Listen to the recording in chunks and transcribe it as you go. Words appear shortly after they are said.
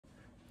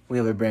We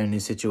have a brand new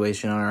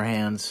situation on our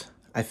hands.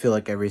 I feel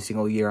like every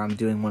single year I'm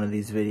doing one of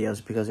these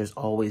videos because there's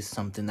always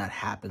something that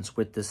happens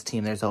with this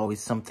team. There's always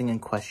something in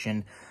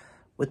question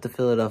with the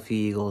Philadelphia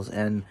Eagles.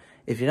 And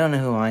if you don't know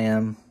who I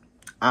am,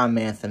 I'm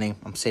Anthony.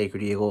 I'm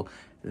Sacred Eagle.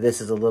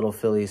 This is a little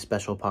Philly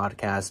special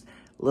podcast.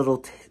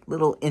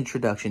 Little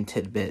introduction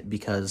tidbit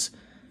because,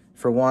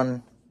 for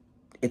one,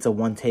 it's a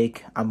one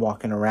take. I'm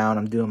walking around.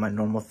 I'm doing my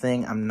normal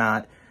thing. I'm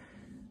not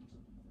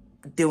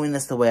doing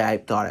this the way I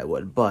thought I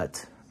would,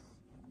 but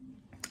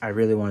I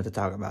really wanted to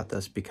talk about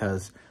this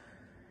because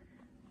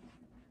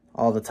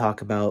all the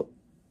talk about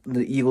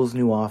the Eagles'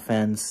 new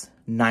offense,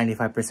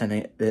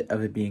 95%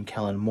 of it being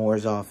Kellen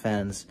Moore's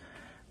offense.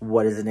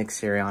 What is Nick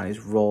Sirianni's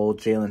role?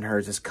 Jalen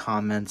Hurts'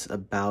 comments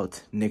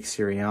about Nick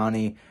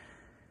Sirianni.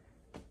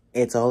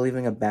 It's all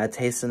leaving a bad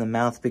taste in the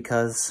mouth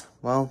because,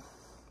 well,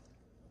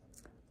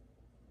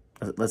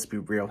 let's be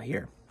real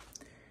here.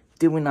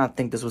 Did we not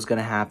think this was going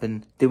to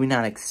happen? Did we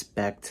not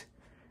expect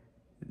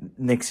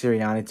Nick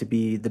Sirianni to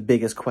be the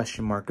biggest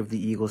question mark of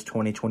the Eagles'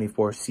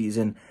 2024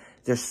 season?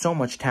 There's so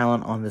much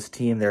talent on this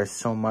team. There's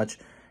so much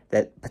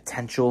that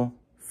potential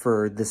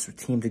for this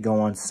team to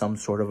go on some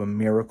sort of a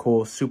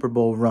miracle Super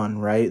Bowl run,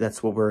 right?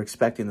 That's what we're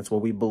expecting. That's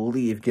what we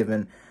believe,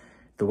 given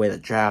the way the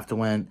draft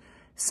went,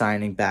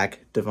 signing back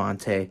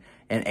Devontae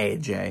and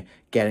AJ,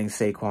 getting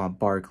Saquon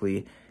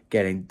Barkley,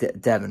 getting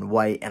Devin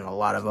White, and a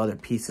lot of other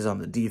pieces on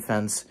the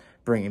defense,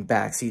 bringing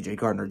back CJ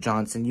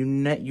Gardner-Johnson, you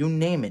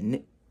name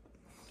it.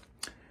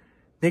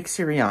 Nick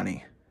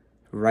Sirianni,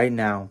 right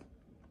now,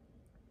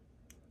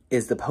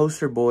 is the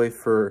poster boy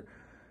for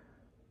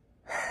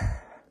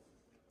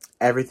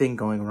everything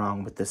going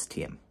wrong with this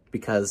team,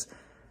 because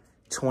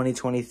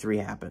 2023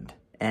 happened,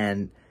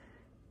 and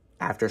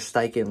after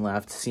Steichen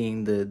left,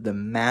 seeing the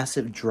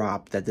massive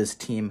drop that this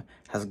team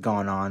has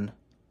gone on,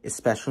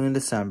 especially in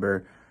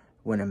December,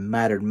 when it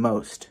mattered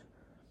most,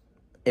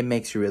 it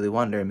makes you really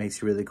wonder. It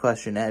makes you really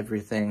question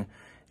everything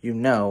you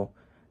know.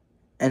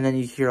 And then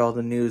you hear all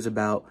the news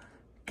about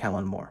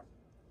Kellen Moore.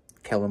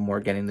 Kellen Moore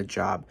getting the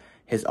job.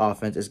 His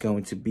offense is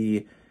going to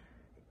be,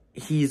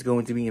 he's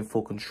going to be in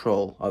full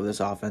control of this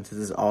offense. This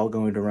is all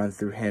going to run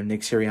through him.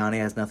 Nick Sirianni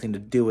has nothing to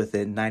do with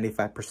it.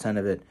 95%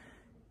 of it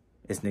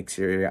is Nick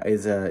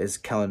Sirianni, is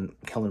Kellen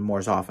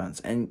Moore's offense.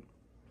 And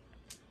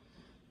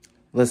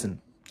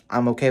listen,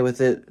 I'm okay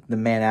with it. The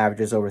man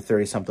averages over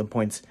 30-something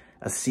points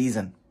a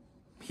season.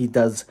 He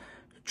does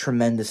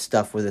tremendous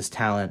stuff with his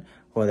talent,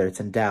 whether it's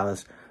in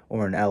Dallas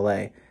or in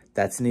LA.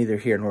 That's neither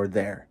here nor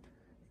there.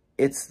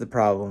 It's the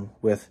problem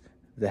with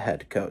the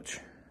head coach.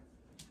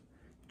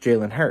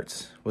 Jalen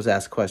Hurts was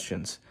asked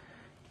questions.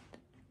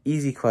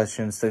 Easy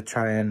questions to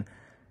try and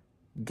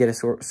get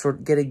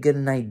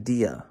an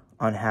idea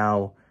on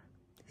how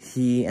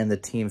he and the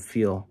team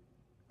feel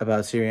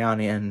about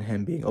Sirianni, and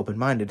him being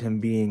open-minded, him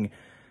being,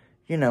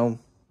 you know,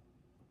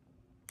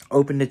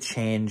 open to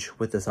change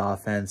with this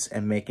offense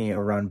and making it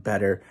run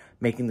better,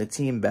 making the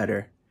team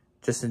better,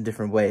 just in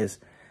different ways.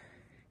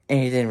 And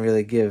he didn't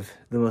really give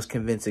the most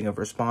convincing of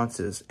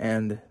responses,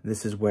 and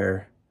this is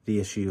where the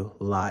issue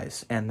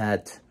lies, and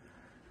that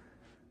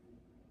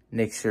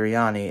Nick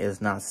Sirianni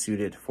is not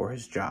suited for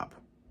his job.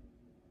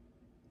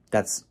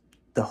 That's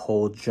the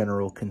whole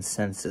general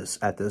consensus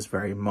at this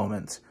very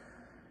moment.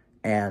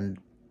 And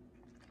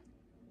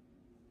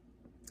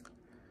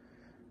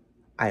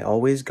I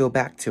always go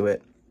back to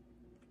it.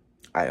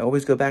 I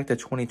always go back to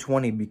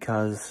 2020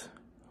 because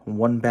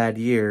one bad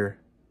year,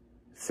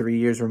 3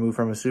 years removed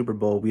from a Super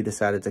Bowl, we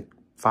decided to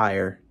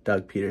fire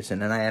Doug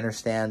Peterson. And I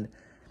understand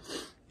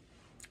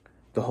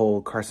the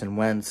whole Carson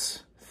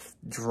Wentz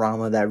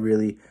drama that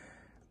really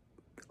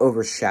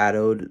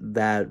overshadowed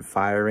that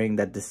firing,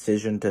 that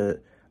decision to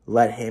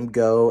let him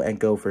go and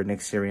go for Nick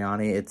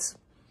Sirianni. It's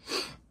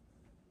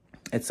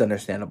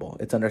understandable.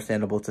 It's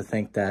understandable to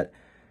think that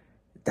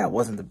that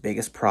wasn't the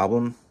biggest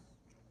problem,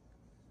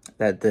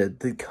 that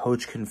the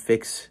coach can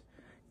fix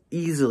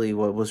easily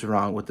what was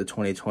wrong with the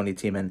 2020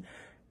 team. And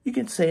you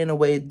can say in a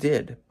way it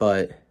did,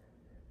 but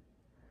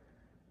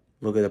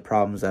look at the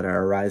problems that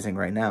are arising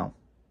right now.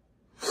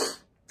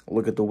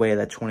 Look at the way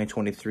that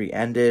 2023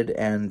 ended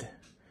and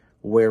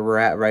where we're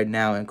at right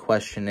now, and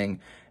questioning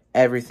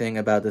everything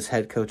about this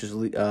head coach's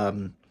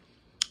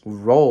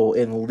role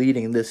in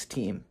leading this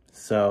team.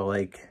 So,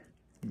 like,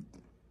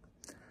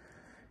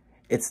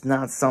 it's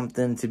not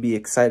something to be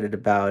excited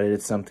about.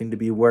 It's something to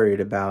be worried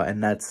about,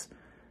 and that's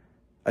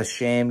a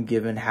shame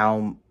given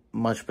how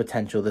much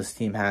potential this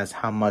team has,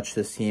 how much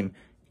this team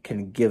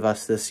can give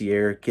us this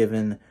year,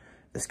 given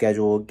the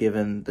schedule,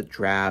 given the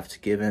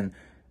draft, given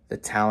the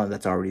talent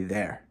that's already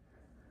there.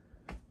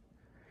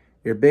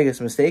 Your biggest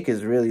mistake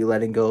is really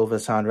letting go of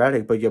Hassan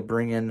Reddick, but you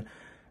bring in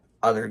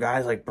other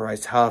guys like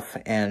Bryce Huff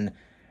and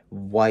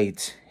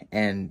White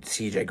and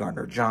CJ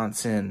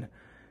Gardner-Johnson.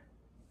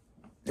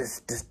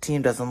 This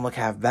team doesn't look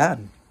half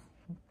bad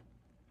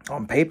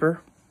on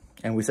paper,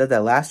 and we said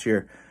that last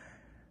year.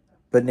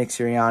 But Nick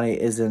Sirianni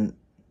isn't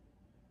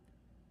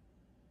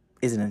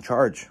in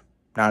charge,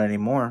 not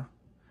anymore,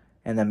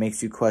 and that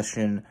makes you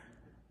question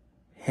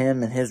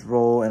him and his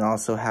role, and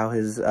also how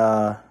his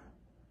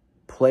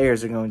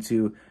players are going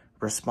to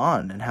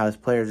respond and how his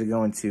players are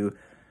going to,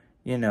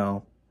 you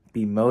know,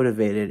 be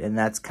motivated. And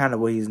that's kind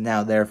of what he's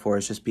now there for,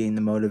 is just being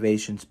the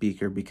motivation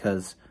speaker,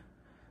 because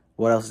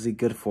what else is he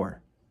good for?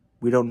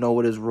 We don't know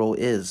what his role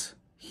is.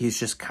 He's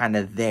just kind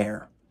of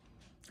there.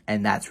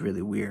 And that's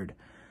really weird.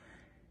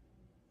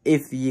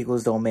 If the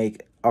Eagles don't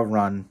make a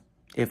run,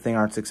 if they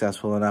aren't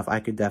successful enough, I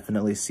could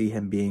definitely see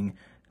him being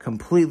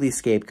completely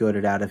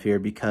scapegoated out of here,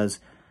 because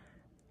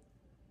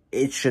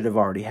it should have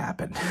already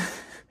happened.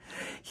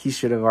 He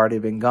should have already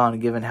been gone,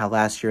 given how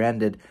last year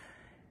ended.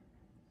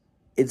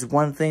 It's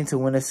one thing to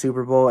win a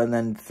Super Bowl and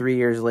then 3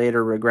 years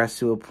later regress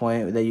to a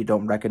point that you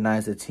don't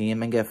recognize the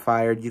team and get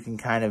fired. You can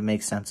kind of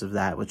make sense of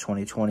that with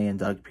 2020 and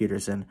Doug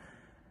Peterson.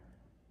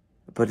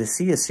 But to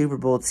see a Super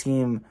Bowl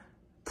team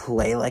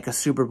play like a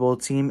Super Bowl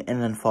team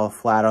and then fall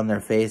flat on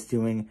their face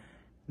doing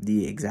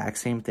the exact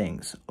same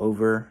things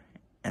over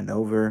and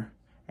over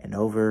and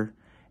over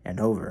and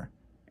over,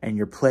 and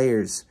your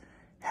players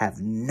have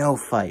no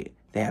fight.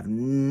 They have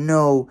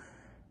no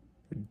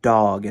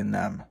dog in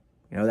them.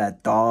 You know,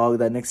 that dog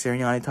that Nick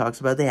Sirianni talks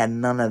about? They had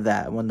none of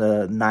that when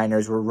the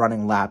Niners were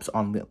running laps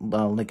on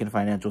Lincoln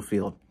Financial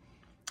Field.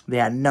 They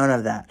had none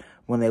of that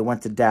when they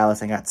went to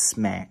Dallas and got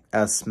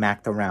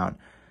smacked around.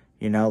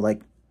 You know,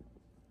 like,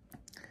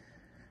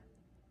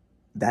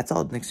 that's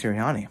all Nick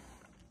Sirianni.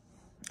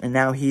 And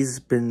now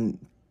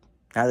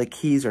now the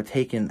keys are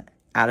taken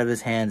out of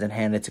his hands and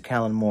handed to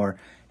Kellen Moore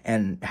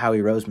and Howie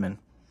Roseman.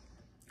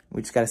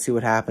 We just got to see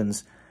what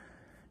happens.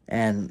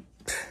 And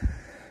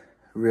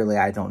really,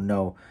 I don't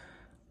know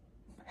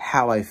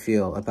how I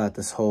feel about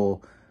this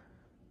whole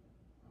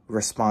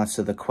response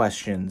to the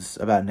questions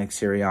about Nick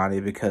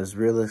Sirianni, because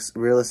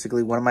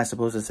realistically, what am I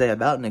supposed to say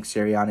about Nick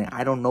Sirianni?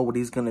 I don't know what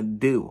he's going to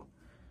do.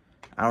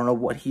 I don't know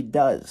what he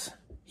does.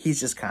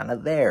 He's just kind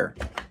of there,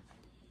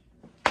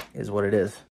 is what it is.